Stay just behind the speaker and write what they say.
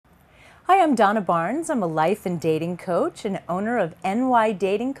Hi, I'm Donna Barnes. I'm a life and dating coach and owner of NY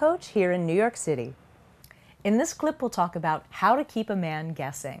Dating Coach here in New York City. In this clip, we'll talk about how to keep a man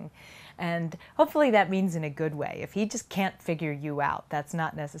guessing. And hopefully that means in a good way. If he just can't figure you out, that's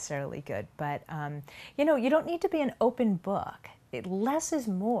not necessarily good. But, you don't need to be an open book. Less is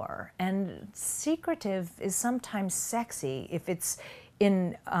more. And secretive is sometimes sexy if it's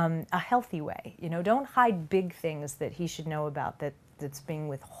in a healthy way. Don't hide big things that he should know about that's being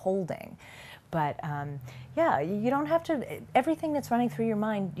withholding. But yeah, you don't have to, everything that's running through your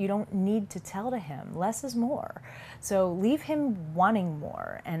mind, you don't need to tell to him. Less is more. So leave him wanting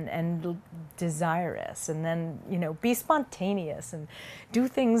more and desirous, and then, be spontaneous and do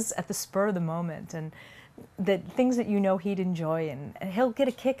things at the spur of the moment, and things that he'd enjoy, and he'll get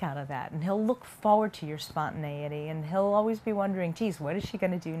a kick out of that, and he'll look forward to your spontaneity, and he'll always be wondering, geez, what is she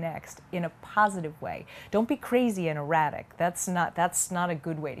going to do next, in a positive way. Don't be crazy and erratic. That's not a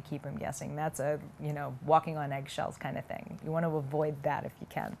good way to keep him guessing. That's a walking on eggshells kind of thing. You want to avoid that if you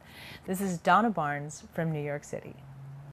can. This is Donna Barnes from New York City.